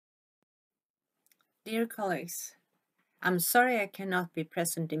Dear colleagues, I'm sorry I cannot be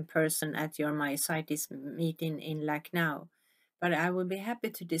present in person at your Myositis meeting in Lucknow, but I will be happy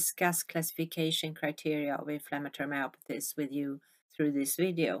to discuss classification criteria of inflammatory myopathies with you through this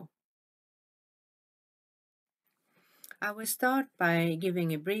video. I will start by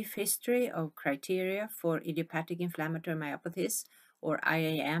giving a brief history of criteria for idiopathic inflammatory myopathies, or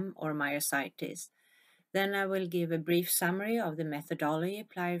IAM, or myositis. Then I will give a brief summary of the methodology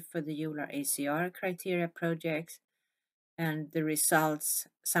applied for the EULAR ACR criteria project and the results,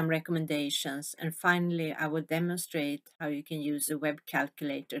 some recommendations, and finally I will demonstrate how you can use a web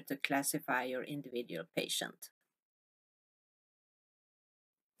calculator to classify your individual patient.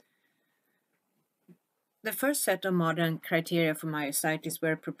 The first set of modern criteria for myositis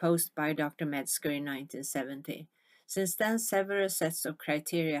were proposed by Dr. Metzger in 1970. Since then, several sets of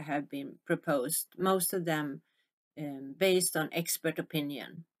criteria have been proposed, most of them based on expert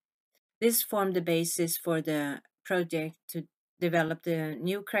opinion. This formed the basis for the project to develop the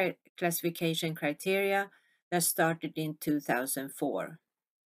new classification criteria that started in 2004.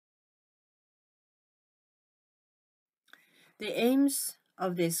 The aims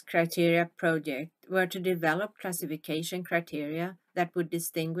of this criteria project were to develop classification criteria that would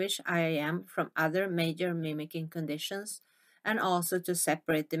distinguish IAM from other major mimicking conditions and also to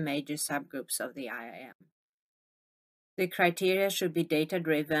separate the major subgroups of the IAM. The criteria should be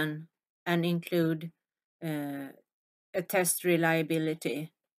data-driven and include a test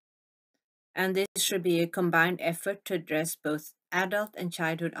reliability, and this should be a combined effort to address both adult and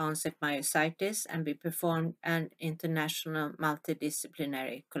childhood onset myositis and be performed an international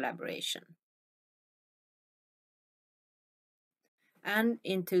multidisciplinary collaboration. And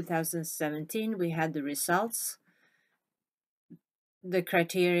in 2017, we had the results, the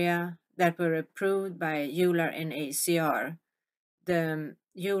criteria that were approved by EULAR and ACR. The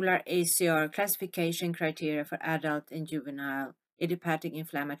EULAR ACR classification criteria for adult and juvenile idiopathic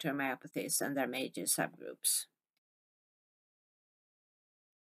inflammatory myopathies and their major subgroups.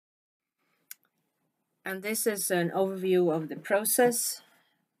 And this is an overview of the process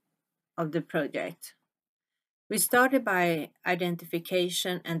of the project. We started by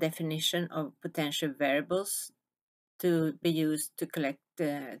identification and definition of potential variables to be used to collect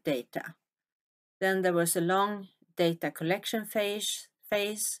the data. Then there was a long data collection phase,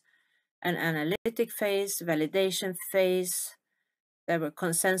 an analytic phase, validation phase. There were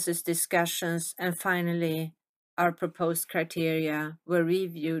consensus discussions, and finally, our proposed criteria were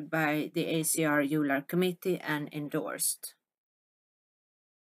reviewed by the ACR EULAR committee and endorsed.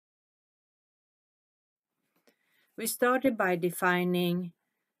 We started by defining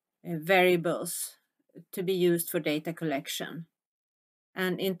variables to be used for data collection.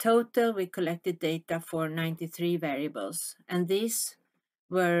 And in total, we collected data for 93 variables, and these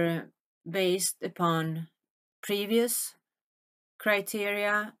were based upon previous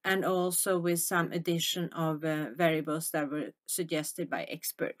criteria and also with some addition of variables that were suggested by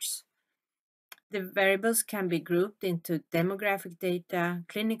experts. The variables can be grouped into demographic data,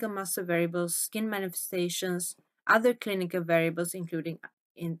 clinical muscle variables, skin manifestations, other clinical variables including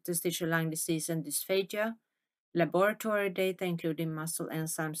interstitial lung disease and dysphagia, laboratory data including muscle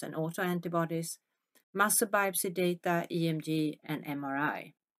enzymes and autoantibodies, muscle biopsy data, EMG, and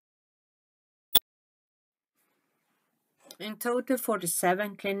MRI. In total,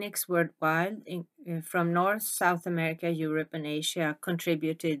 47 clinics worldwide from North, South America, Europe, and Asia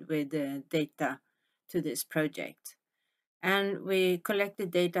contributed with data to this project. And we collected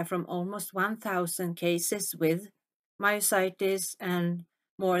data from almost 1,000 cases with myositis and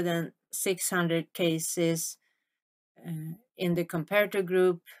more than 600 cases in the comparator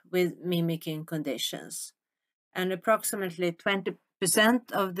group with mimicking conditions. And approximately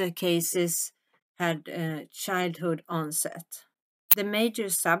 20% of the cases had childhood onset. The major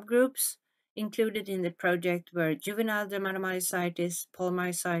subgroups included in the project were juvenile dermatomyositis,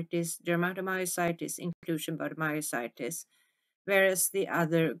 polymyositis, dermatomyositis, inclusion myositis, whereas the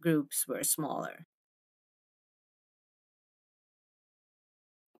other groups were smaller.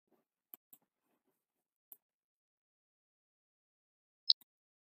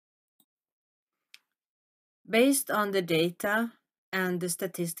 Based on the data and the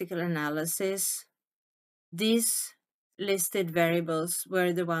statistical analysis, these listed variables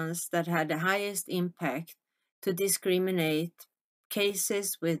were the ones that had the highest impact to discriminate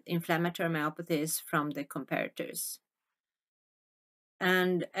cases with inflammatory myopathies from the comparators.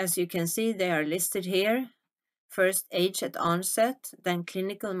 And as you can see, they are listed here. First, age at onset, then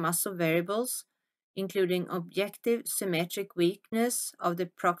clinical muscle variables, including objective symmetric weakness of the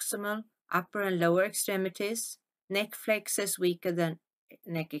proximal, upper and lower extremities, neck flexes weaker than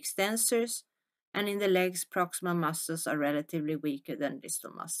neck extensors, and in the legs, proximal muscles are relatively weaker than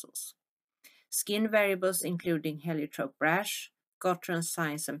distal muscles. Skin variables including heliotrope rash, Gottron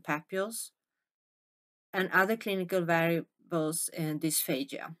signs and papules, and other clinical variables in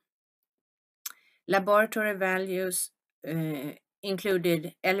dysphagia. Laboratory values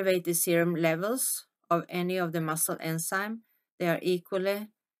included elevated serum levels of any of the muscle enzyme. They are equally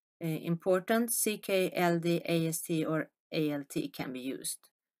important. CK, LD, AST, or ALT can be used.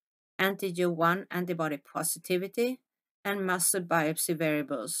 Antigen-1 antibody positivity and muscle biopsy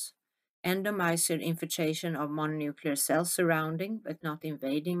variables. Endomysial infiltration of mononuclear cells surrounding but not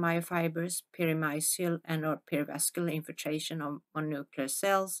invading myofibers, perimysial and or perivascular infiltration of mononuclear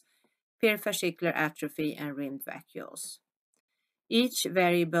cells, perifascicular atrophy, and rimmed vacuoles. Each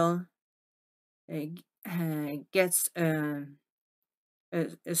variable gets a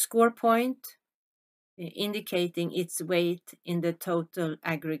score point indicating its weight in the total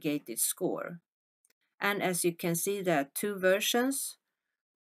aggregated score. And as you can see, there are two versions,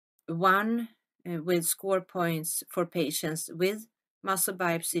 one with score points for patients with muscle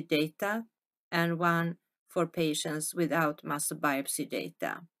biopsy data and one for patients without muscle biopsy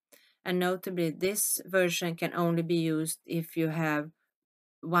data. And notably, this version can only be used if you have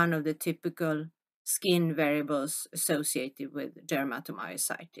one of the typical skin variables associated with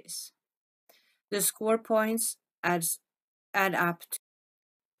dermatomyositis. The score points add up to.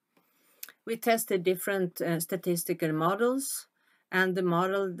 We tested different statistical models, and the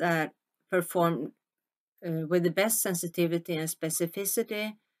model that performed with the best sensitivity and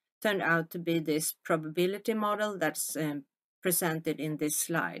specificity turned out to be this probability model that's presented in this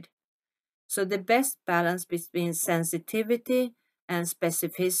slide. So the best balance between sensitivity and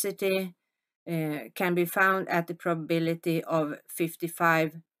specificity can be found at the probability of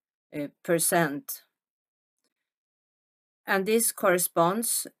 55%. And this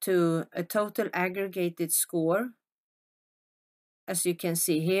corresponds to a total aggregated score, as you can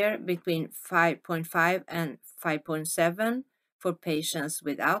see here, between 5.5 and 5.7 for patients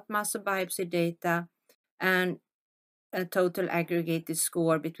without muscle biopsy data, and a total aggregated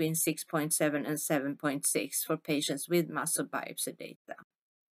score between 6.7 and 7.6 for patients with muscle biopsy data.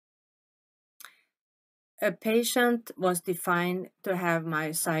 A patient was defined to have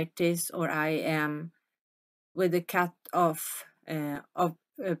myositis or IM with a cutoff of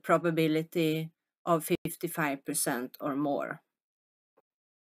a probability of 55% or more.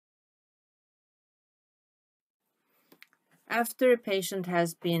 After a patient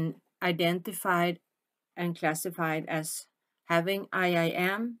has been identified and classified as having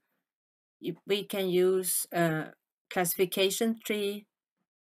IIM, we can use a classification tree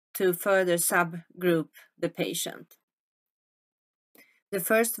to further subgroup the patient. The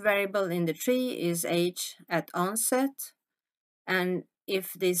first variable in the tree is age at onset, and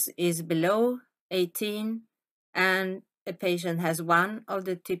if this is below 18 and a patient has one of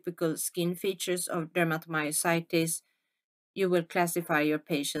the typical skin features of dermatomyositis, you will classify your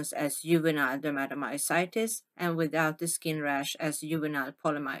patients as juvenile dermatomyositis and without the skin rash as juvenile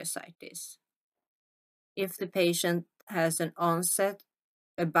polymyositis. If the patient has an onset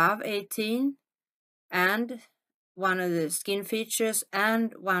above 18 and one of the skin features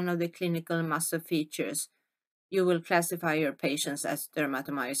and one of the clinical muscle features, you will classify your patients as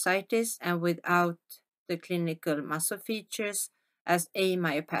dermatomyositis and without the clinical muscle features as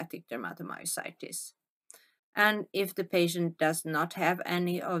amyopathic dermatomyositis. And if the patient does not have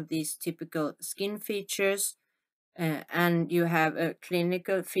any of these typical skin features and you have a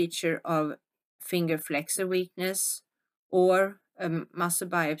clinical feature of finger flexor weakness or a muscle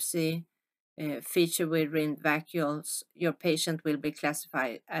biopsy feature with rimmed vacuoles, your patient will be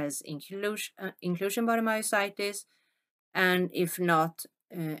classified as inclusion body myositis, and if not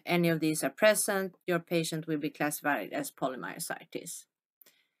any of these are present, your patient will be classified as polymyositis.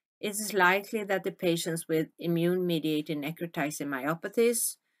 It is likely that the patients with immune-mediated necrotizing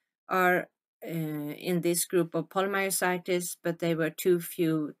myopathies are in this group of polymyositis, but they were too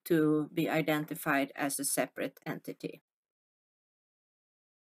few to be identified as a separate entity.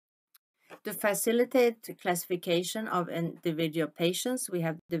 To facilitate classification of individual patients, we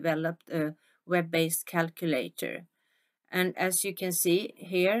have developed a web-based calculator. And as you can see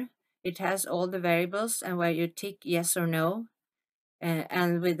here, it has all the variables and where you tick yes or no.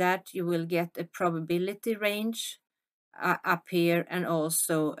 And with that, you will get a probability range up here and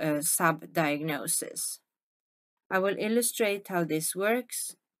also a sub-diagnosis. I will illustrate how this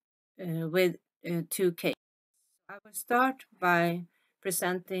works with two cases. I will start by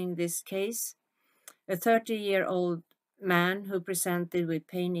presenting this case. A 30-year-old man who presented with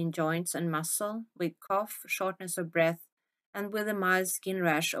pain in joints and muscle, with cough, shortness of breath, and with a mild skin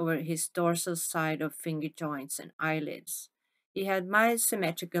rash over his dorsal side of finger joints and eyelids. He had mild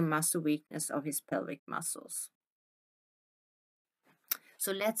symmetrical muscle weakness of his pelvic muscles.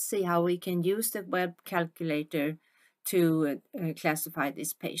 So let's see how we can use the web calculator to classify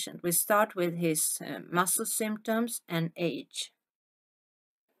this patient. We start with his muscle symptoms and age.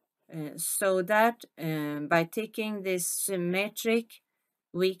 So that by taking this symmetric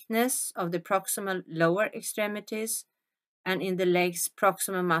weakness of the proximal lower extremities, and in the legs,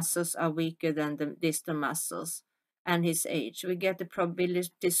 proximal muscles are weaker than the distal muscles, and his age, we get the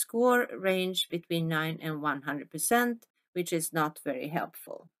probability score range between 9 and 100%, which is not very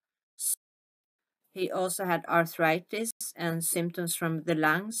helpful. He also had arthritis and symptoms from the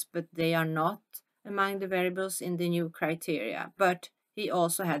lungs, but they are not among the variables in the new criteria. But he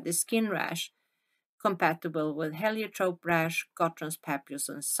also had the skin rash, compatible with heliotrope rash, Gottron's papillae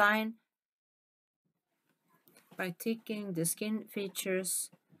and sign. By ticking the skin features,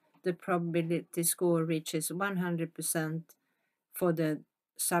 the probability score reaches 100% for the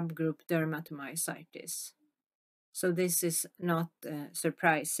subgroup dermatomyositis. So this is not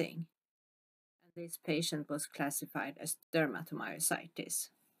surprising. This patient was classified as dermatomyositis.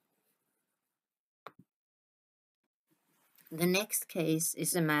 The next case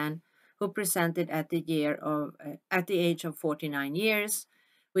is a man who presented at the age of 49 years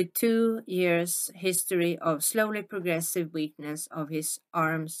with 2 years history of slowly progressive weakness of his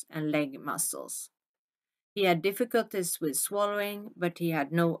arms and leg muscles. He had difficulties with swallowing, but he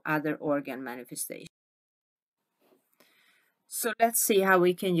had no other organ manifestation. So let's see how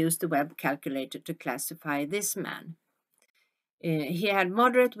we can use the web calculator to classify this man. He had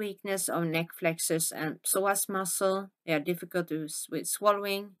moderate weakness of neck flexors and psoas muscle. He had difficulties with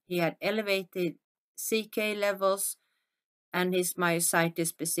swallowing. He had elevated CK levels, and his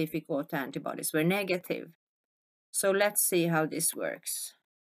myositis-specific autoantibodies were negative. So let's see how this works.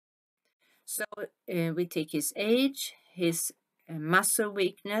 So we take his age, his muscle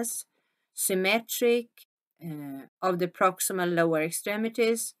weakness, symmetric of the proximal lower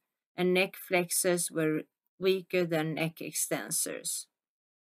extremities, and neck flexors were weaker than neck extensors.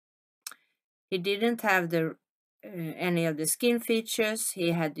 He didn't have any of the skin features.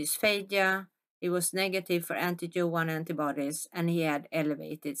 He had dysphagia. He was negative for anti-Jo1 antibodies, and he had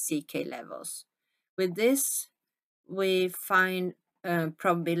elevated CK levels. With this, we find a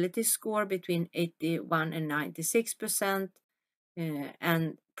probability score between 81 and 96%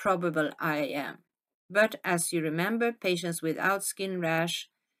 and probable IAM. But as you remember, patients without skin rash,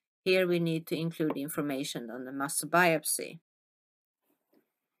 here we need to include information on the muscle biopsy.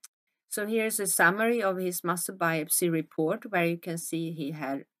 So here's a summary of his muscle biopsy report, where you can see he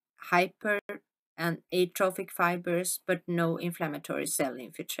had hyper and atrophic fibers, but no inflammatory cell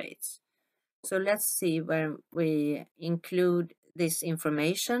infiltrates. So let's see where we include this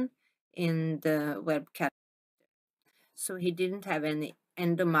information in the web calculator. So he didn't have any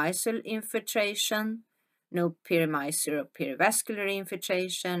endomysial infiltration, no perimysial or perivascular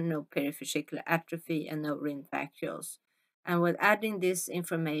infiltration, no perivascular atrophy, and no ring vacuoles. And with adding this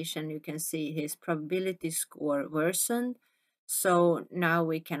information, you can see his probability score worsened. So now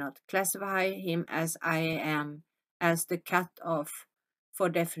we cannot classify him as IAM, as the cutoff for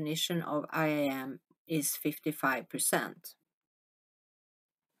definition of IAM is 55%.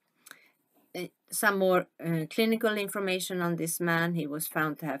 Some more clinical information on this man. He was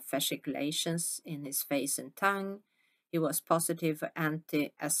found to have fasciculations in his face and tongue. He was positive for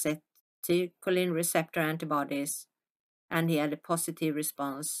anti-acetylcholine receptor antibodies, and he had a positive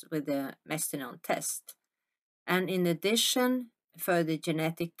response with the mestinone test. And in addition, further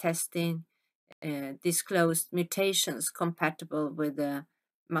genetic testing disclosed mutations compatible with the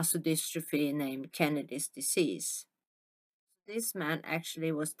muscle dystrophy named Kennedy's disease. This man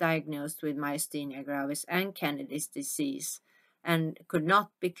actually was diagnosed with myasthenia gravis and Kennedy's disease and could not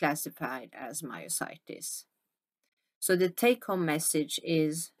be classified as myositis. So the take-home message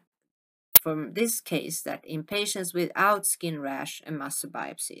is from this case that in patients without skin rash, a muscle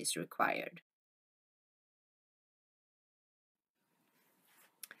biopsy is required.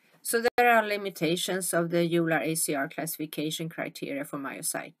 So there are limitations of the EULAR ACR classification criteria for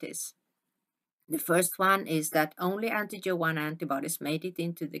myositis. The first one is that only anti-Jo1 antibodies made it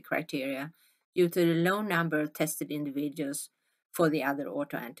into the criteria due to the low number of tested individuals for the other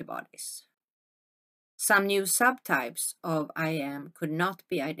autoantibodies. Some new subtypes of IAM could not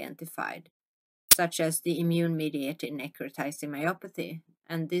be identified, such as the immune-mediated necrotizing myopathy,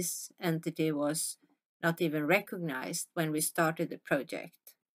 and this entity was not even recognized when we started the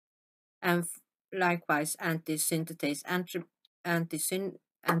project. And likewise, antisynthetase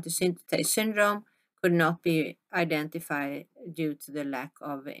syndrome could not be identified due to the lack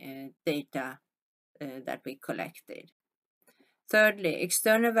of data that we collected. Thirdly,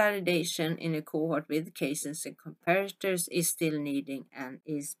 external validation in a cohort with cases and comparators is still needing and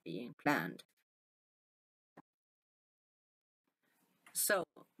is being planned. So,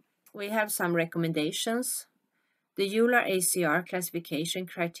 we have some recommendations. The EULAR ACR classification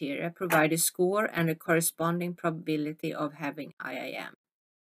criteria provide a score and a corresponding probability of having IIM.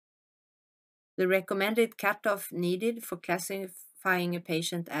 The recommended cutoff needed for classifying a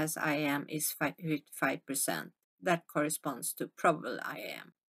patient as IIM is 5%. That corresponds to probable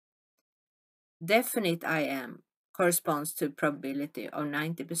IIM. Definite IIM corresponds to a probability of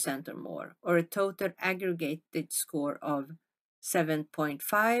 90% or more, or a total aggregated score of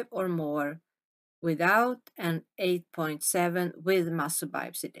 7.5 or more without and 8.7 with muscle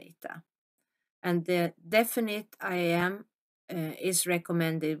biopsy data. And the definite IIM is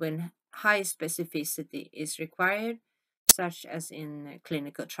recommended when high specificity is required, such as in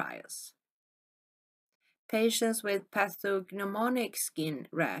clinical trials. Patients with pathognomonic skin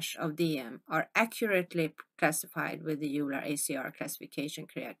rash of DM are accurately classified with the EULAR ACR classification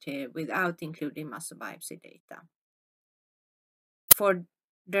criteria without including muscle biopsy data. For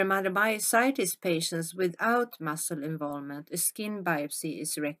dermatomyositis patients without muscle involvement, a skin biopsy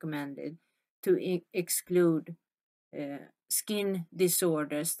is recommended to exclude skin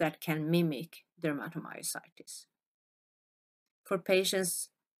disorders that can mimic dermatomyositis. For patients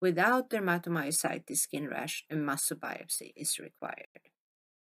without dermatomyositis skin rash, a muscle biopsy is required.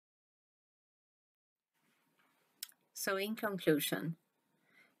 So in conclusion,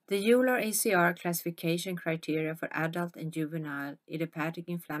 the EULAR ACR classification criteria for adult and juvenile idiopathic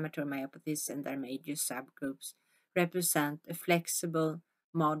inflammatory myopathies and their major subgroups represent a flexible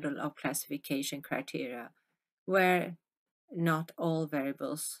model of classification criteria where not all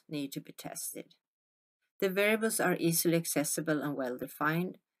variables need to be tested. The variables are easily accessible and well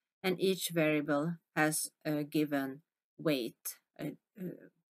defined, and each variable has a given weight,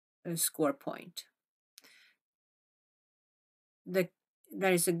 a score point.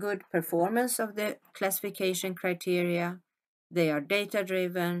 There is a good performance of the classification criteria. They are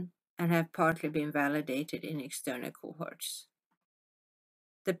data-driven and have partly been validated in external cohorts.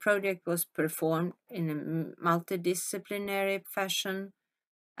 The project was performed in a multidisciplinary fashion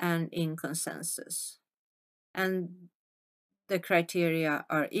and in consensus. And the criteria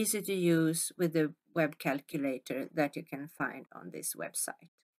are easy to use with the web calculator that you can find on this website.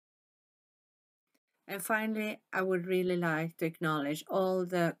 And finally, I would really like to acknowledge all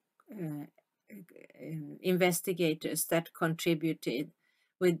the investigators that contributed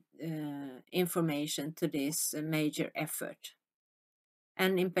with information to this major effort.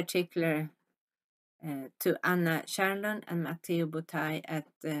 And in particular, to Anna Kärnlund and Matteo Bottai at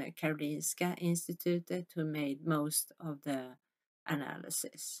the Karolinska Institutet, who made most of the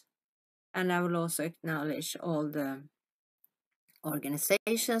analysis. And I will also acknowledge all the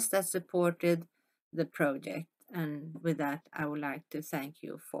organizations that supported the project. And with that, I would like to thank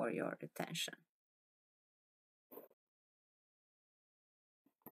you for your attention.